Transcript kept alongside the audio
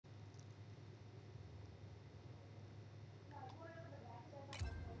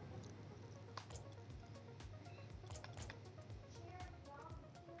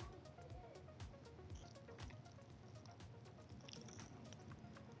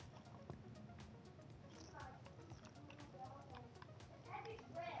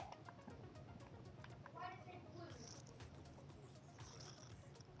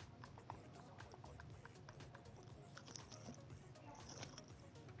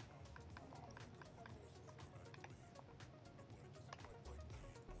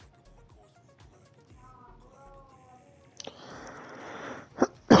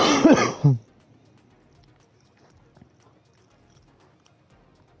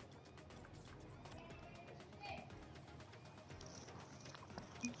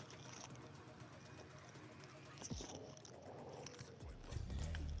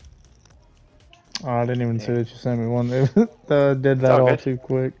Oh, I didn't even see Dang. that you sent me one. Did It's that all all good. too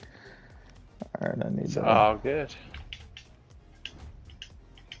quick. All right, I need It's to. all good.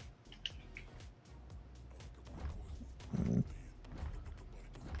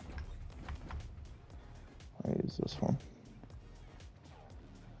 I'll use this one.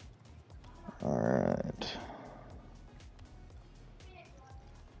 All right.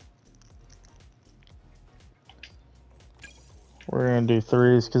 We're gonna do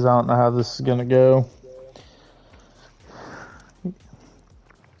threes because I don't know how this is gonna go.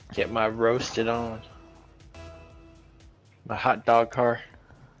 Get my roasted on. My hot dog car.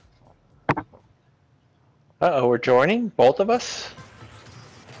 Uh-oh, we're joining? Both of us?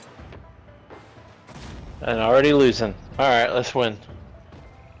 And already losing. Alright, let's win.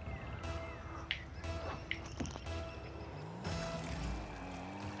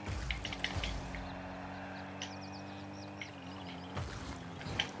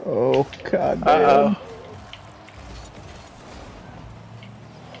 Oh god damn! Uh-oh.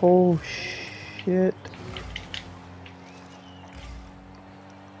 Oh shit!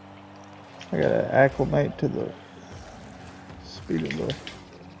 I gotta acclimate to the speed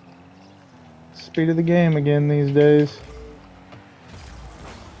of the game again these days.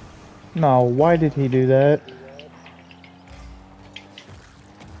 No, why did he do that?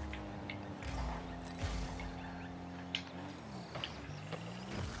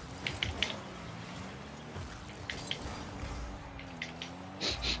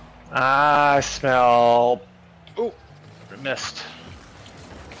 I smell... Ooh, missed.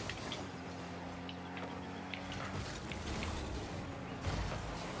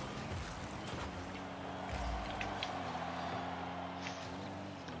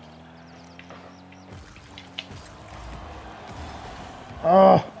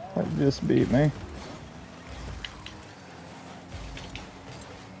 Oh, that just beat me.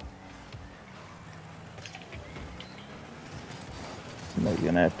 Somebody's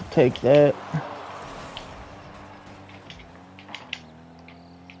gonna have to take that.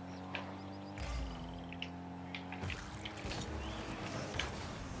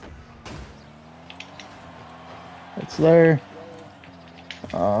 It's there.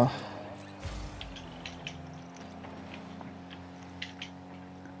 Oh,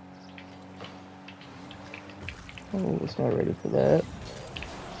 it's not ready for that.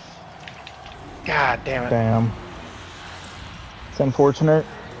 God damn it. Damn. It's unfortunate.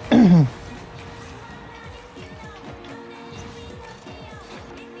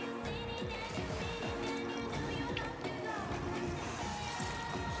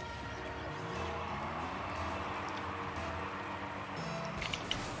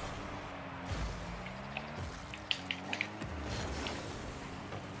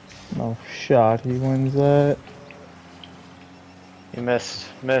 No shot he wins that. You missed.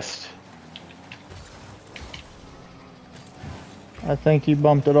 Missed. I think he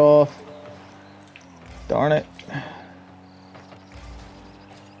bumped it off. Darn it.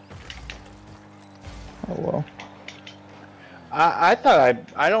 Oh well. I thought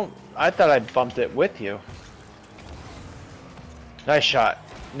I thought I bumped it with you. Nice shot.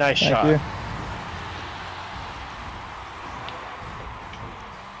 Nice Thank shot. you.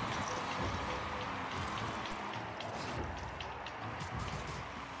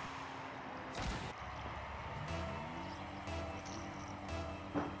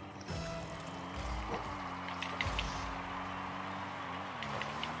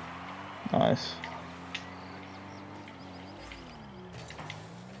 Nice.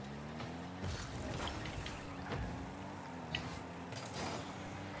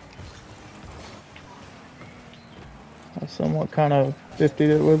 I somewhat kind of 50'd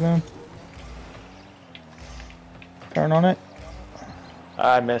it with him. Turn on it.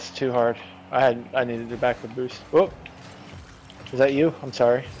 I missed too hard. I needed a backward boost. Whoop. Is that you? I'm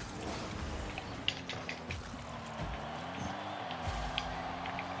sorry.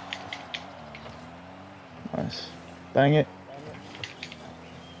 Nice. Bang it.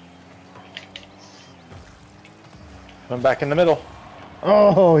 I'm back in the middle.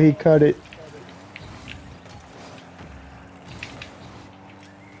 Oh, he cut it.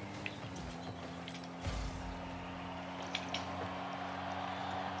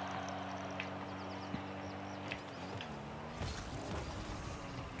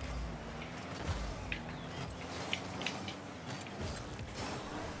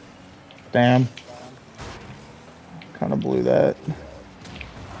 Damn. Kind of blew that.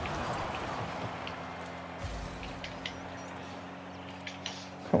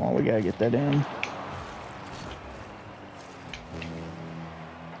 Come on, we gotta get that in.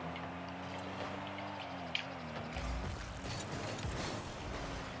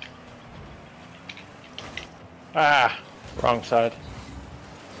 Ah, wrong side.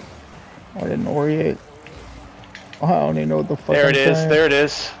 I didn't orient. I don't even know what the fuck There I'm it is. saying. There it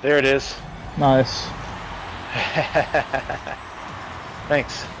is. There it is. Nice.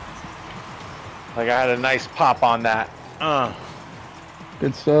 Thanks. Like I had a nice pop on that.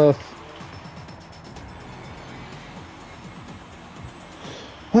 Good stuff.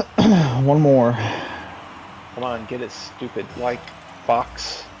 One more. Come on, get it, stupid like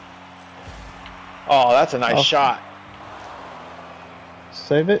fox. Oh, that's a nice shot.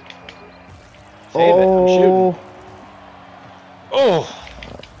 Save it. Save it. I'm shooting. Oh.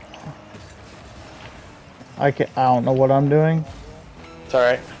 I don't know what I'm doing. It's all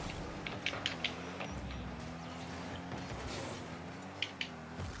right.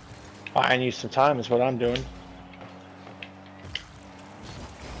 Buying you some time is what I'm doing.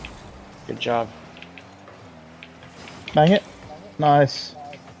 Good job. Bang it. Nice.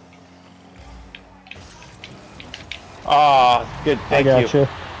 Ah, good. Thank I you. gotcha.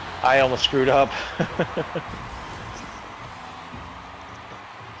 I almost screwed up.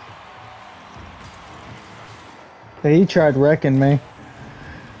 He tried wrecking me.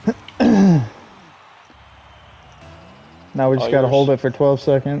 Now we just gotta hold it for 12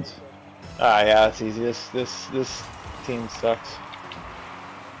 seconds. Ah, yeah, it's easy. This team sucks.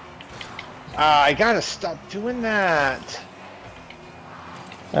 Ah, I gotta stop doing that.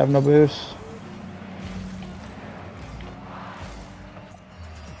 I have no boost.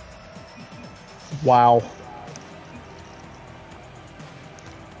 Wow.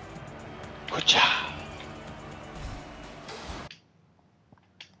 Good job.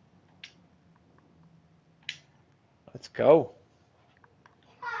 Let's go.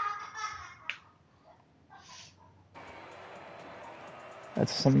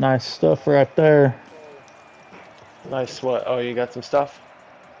 That's some nice stuff right there. Nice. What? Oh, you got some stuff?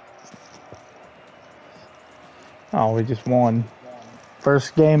 Oh, we just won.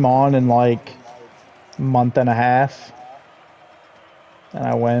 First game on in like a month and a half. And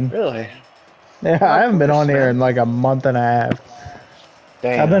I win. Really? Yeah, I haven't been on here in like a month and a half.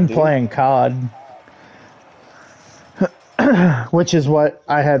 Damn, I've been dude. playing COD. Which is what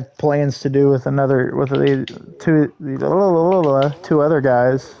I had plans to do with two other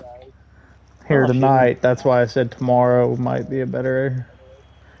guys here tonight. That's why I said tomorrow might be a better,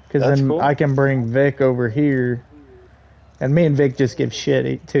 because then cool. I can bring Vic over here, and me and Vic just give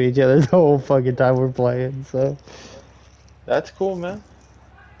shit to each other the whole fucking time we're playing. So that's cool, man.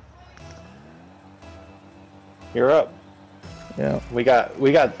 You're up. Yeah. We got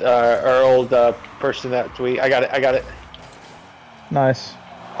our old person that tweet. I got it. Nice.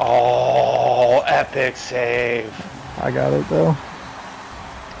 Oh, epic save. I got it though.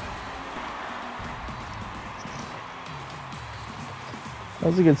 That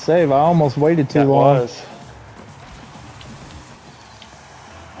was a good save. I almost waited too long. Was.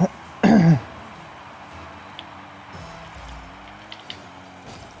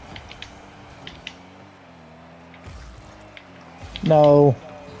 No.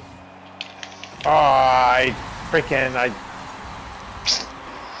 Oh, I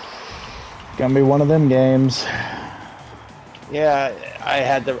Gonna be one of them games. yeah, I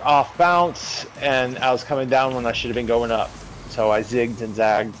had the off bounce and I was coming down when I should have been going up. So I zigged and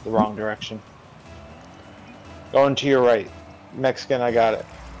zagged the wrong direction. Going to your right. Mexican, I got it.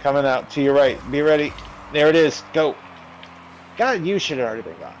 Coming out to your right. Be ready. There it is. Go. God, you should have already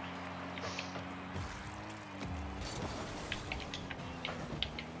been gone.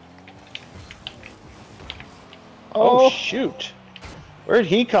 Oh, shoot. Where'd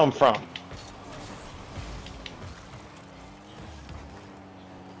he come from?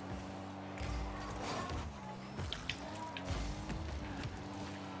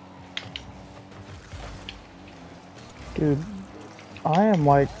 Dude, I am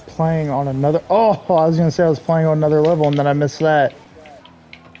like playing on another. Oh, I was gonna say I was playing on another level and then I missed that.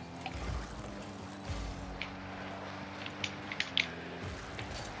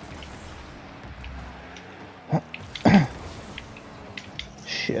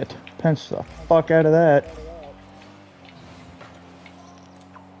 Shit. Pinch the fuck out of that.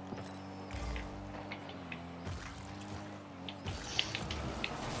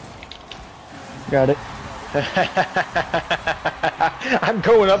 Got it. I'm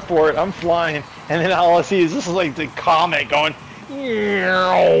going up for it. I'm flying. And then all I see is this is like the comet going. Me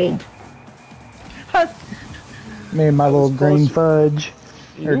and my little green fudge.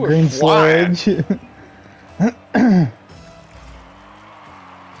 Or green sludge.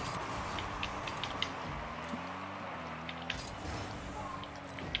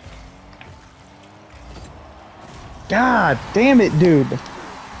 God damn it, dude.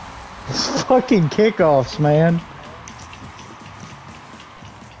 This fucking kickoffs, man.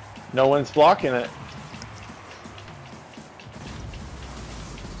 No one's blocking it.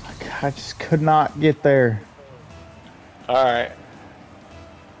 I just could not get there. All right.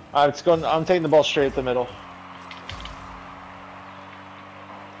 I'm taking the ball straight at the middle.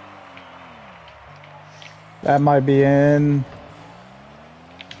 That might be in.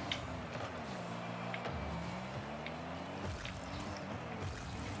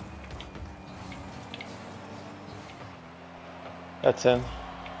 That's in.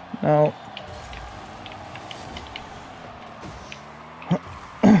 No.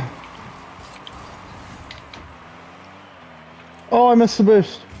 Oh, I missed the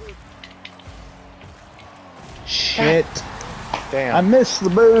boost. Shit. Damn. I missed the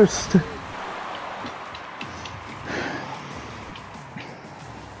boost.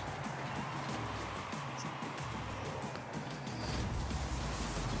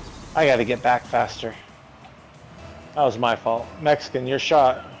 I gotta get back faster. That was my fault. Mexican, your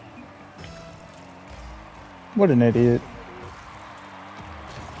shot. What an idiot.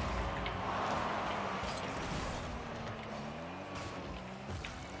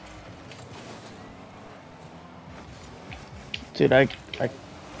 Dude, yeah,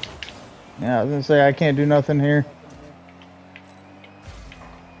 I was gonna say I can't do nothing here.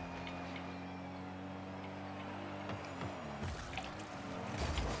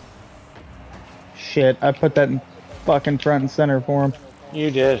 Shit, I put that in fucking front and center for him.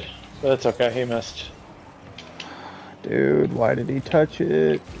 You did, but that's okay. He missed. Dude, why did he touch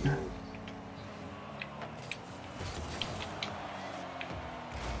it?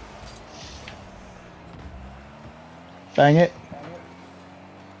 Dang it.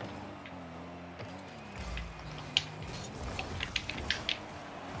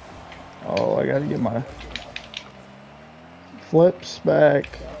 Oh, I gotta get my flips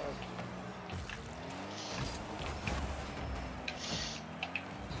back.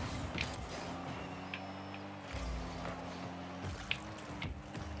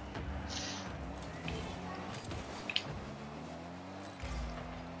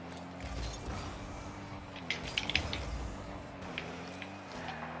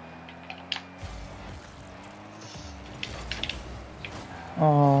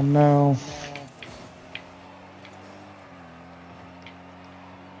 Oh no.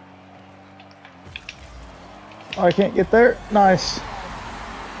 Oh, I can't get there. Nice.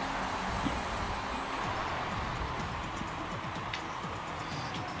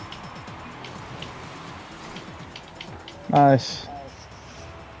 Nice.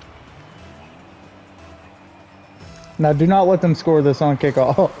 Now do not let them score this on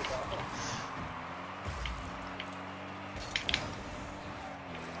kickoff.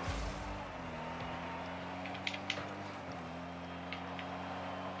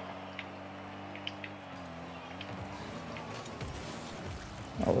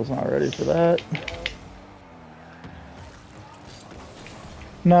 I was not ready for that.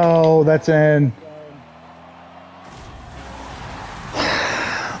 No, that's in.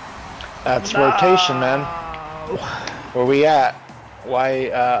 That's rotation, man. Where we at? Why,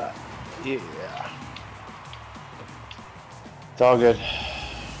 yeah. It's all good.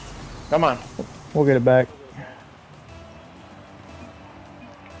 Come on. We'll get it back.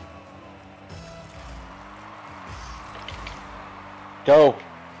 Go.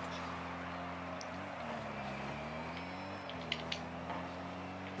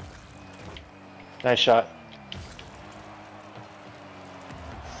 Nice shot.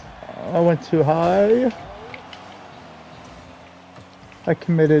 I went too high. I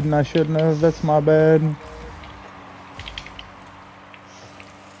committed and I shouldn't have. That's my bad.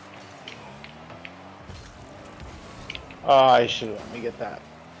 Oh, I should have let me get that.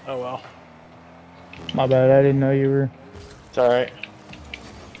 Oh well. My bad. I didn't know you were. It's alright.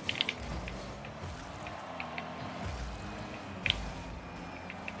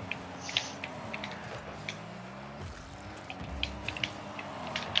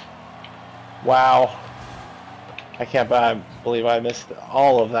 Wow. I can't believe I missed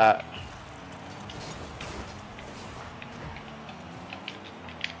all of that.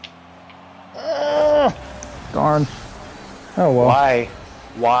 Darn. Oh well. Why?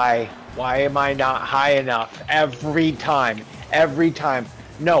 Why am I not high enough every time? Every time.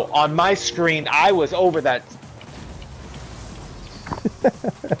 No, on my screen I was over that.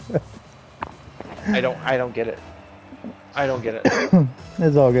 I don't get it. I don't get it.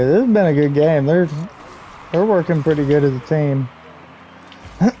 It's all good. This has been a good game. They're working pretty good as a team.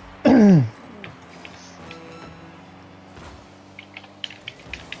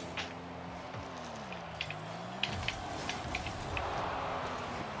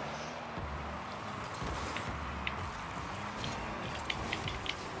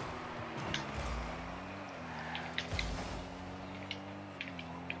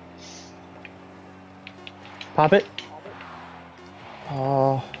 Pop it.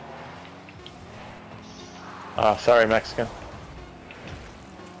 Oh. Oh, sorry, Mexican.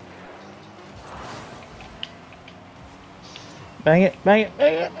 Bang it, bang it,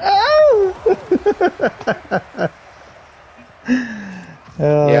 bang it. Oh!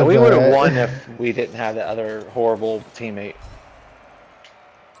 Oh, Yeah, we that's would have alright. won if we didn't have the other horrible teammate.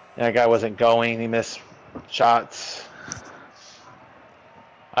 That guy wasn't going. He missed shots.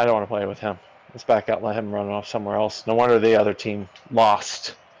 I don't want to play with him. Let's back out and let him run off somewhere else. No wonder the other team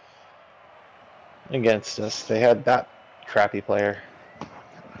lost against us. They had that crappy player.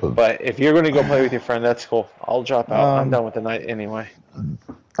 But if you're going to go play with your friend, that's cool. I'll drop out. I'm done with the night anyway.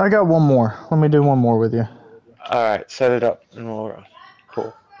 I got one more. Let me do one more with you. All right, set it up and we'll run.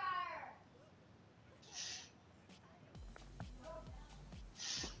 Cool.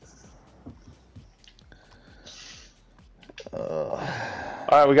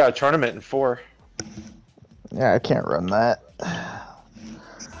 All right, we got a tournament in 4. Yeah, I can't run that.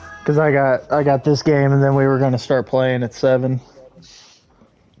 Cause I got this game, and then we were gonna start playing at 7.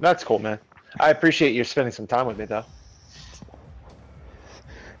 That's cool, man. I appreciate you spending some time with me, though.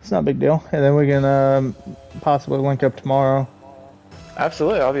 It's not a big deal. And then we can possibly link up tomorrow.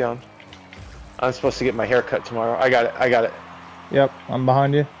 Absolutely, I'll be on. I'm supposed to get my hair cut tomorrow. I got it. I got it. Yep, I'm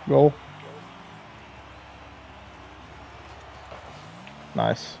behind you. Goal.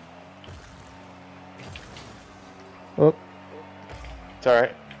 Nice. Oh. It's all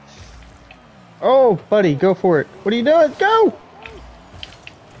right. Oh, buddy, go for it. What are you doing? Go!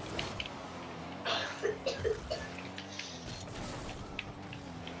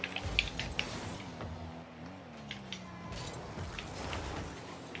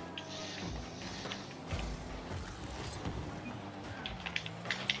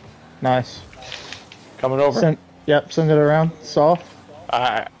 Nice. Coming over. Yep, send it around. Soft.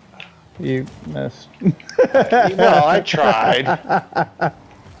 You missed. Well, I tried. I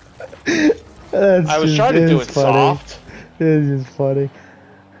was trying to do it funny. soft. It's just funny.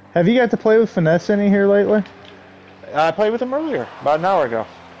 Have you got to play with Finesse any here lately? I played with him earlier, about an hour ago.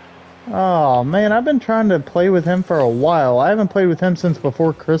 Oh, man, I've been trying to play with him for a while. I haven't played with him since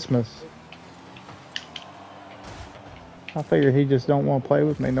before Christmas. I figured he just don't want to play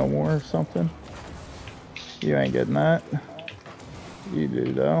with me no more or something. You ain't getting that. You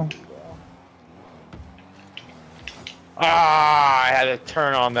do, though. Ah, I had to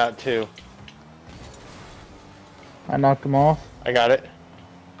turn on that, too. I knocked him off. I got it.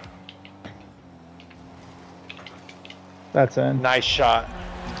 That's in. Nice shot.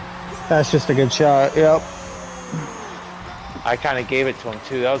 That's just a good shot. Yep. I kind of gave it to him,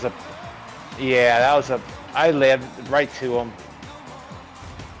 too. That was a... Yeah, that was a... I lived right to him.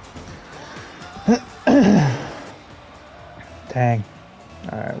 Dang.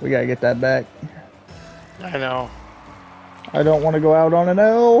 Alright, we gotta get that back. I know. I don't want to go out on an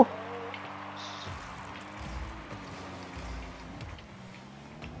L.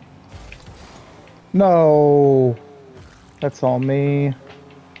 No. That's all me.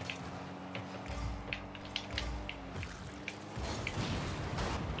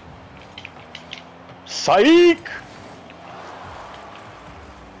 Psych!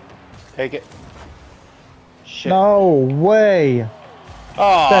 Take it. Shit. No way.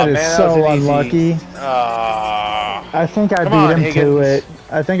 Oh, That is man, so that was an unlucky. Easy... I think I Come beat on, him to Higgins. it.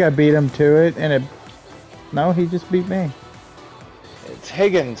 I think I beat him to it, and it... No, he just beat me. It's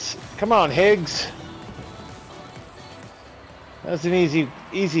Higgins. Come on, Higgs. That's an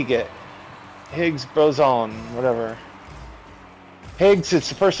easy get. Higgs boson, whatever. Higgs, it's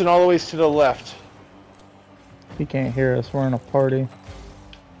the person all the way to the left. He can't hear us. We're in a party.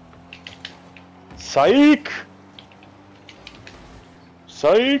 Psych!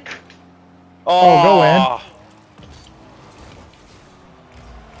 Psych! Oh, go in.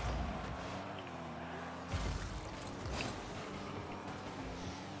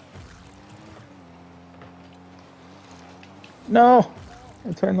 No!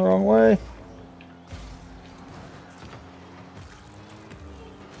 I turned the wrong way.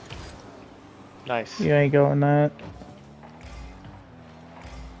 Nice. You ain't going that.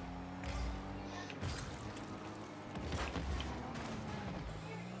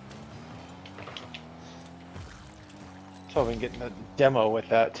 So I've been getting a demo with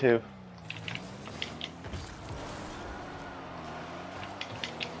that too.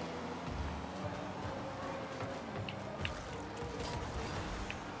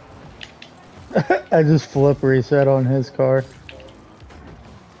 I just flip reset on his car.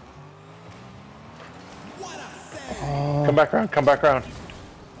 Come back around, come back around.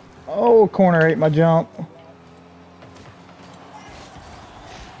 Oh, corner ate my jump.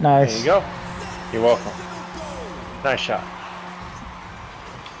 Nice. There you go. You're welcome. Nice shot.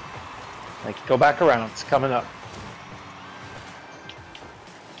 Like, go back around. It's coming up.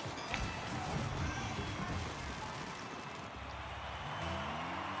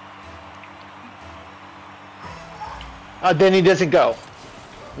 Then he doesn't go.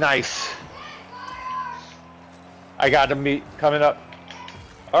 Nice. I got him coming up.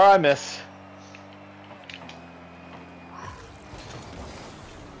 Or I miss.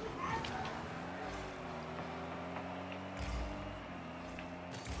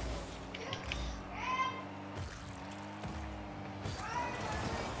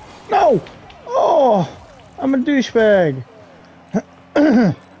 No! Oh! I'm a douchebag.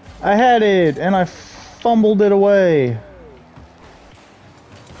 I had it and I fumbled it away.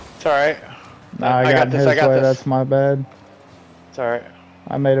 It's alright. Nah, I got this. That's my bad. It's alright.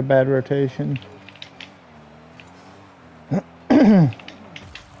 I made a bad rotation. Get in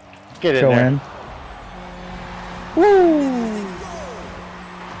Go there. in. Woo!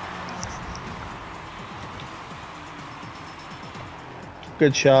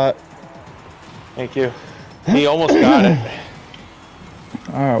 Good shot. Thank you. He almost got it.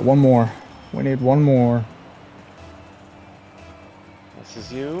 Alright, one more. We need one more. This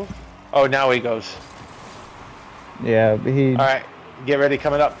is you. Oh, now he goes. Yeah, he... Alright, get ready,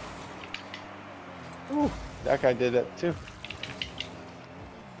 coming up. Ooh, that guy did it too.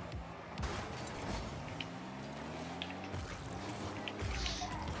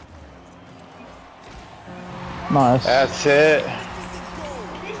 Nice. That's it.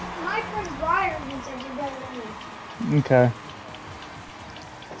 My friend Brian said you're better than me. Okay.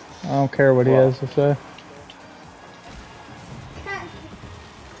 I don't care what he has to say.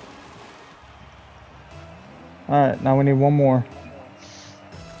 Alright, now we need one more.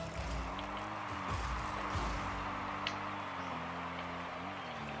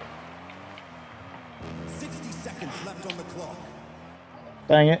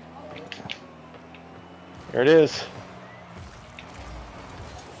 Dang it. Here it is.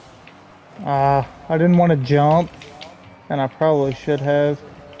 I didn't want to jump, and I probably should have.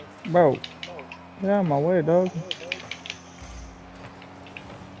 Bro, get out of my way, dog.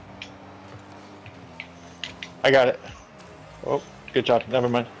 I got it. Oh, good job. Never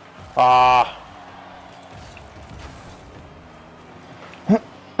mind. Ah.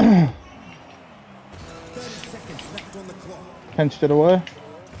 Pinched it away.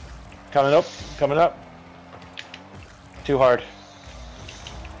 Coming up. Coming up. Too hard.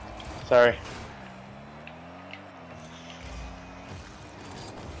 Sorry.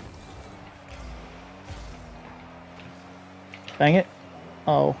 Dang it.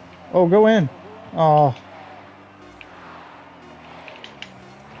 Oh. Oh, go in. Oh.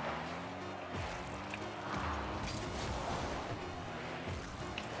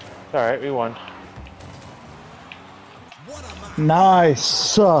 It's alright, we won.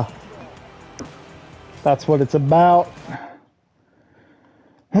 Nice. That's what it's about.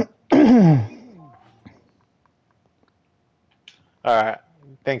 Alright.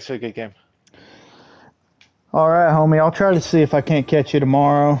 Thanks for a good game. Alright, homie. I'll try to see if I can't catch you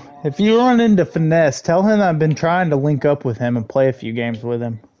tomorrow. If you run into Finesse, tell him I've been trying to link up with him and play a few games with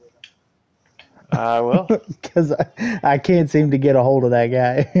him. I will. Because I can't seem to get a hold of that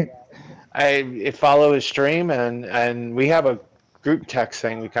guy. I follow his stream, and we have a group text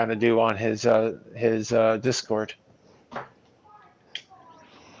thing we kind of do on his Discord.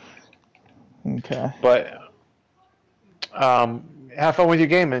 Okay. But have fun with your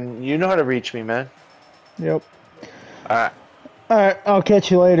game, and you know how to reach me, man. Yep. All right. Alright, I'll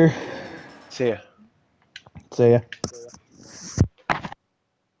catch you later. See ya. See ya.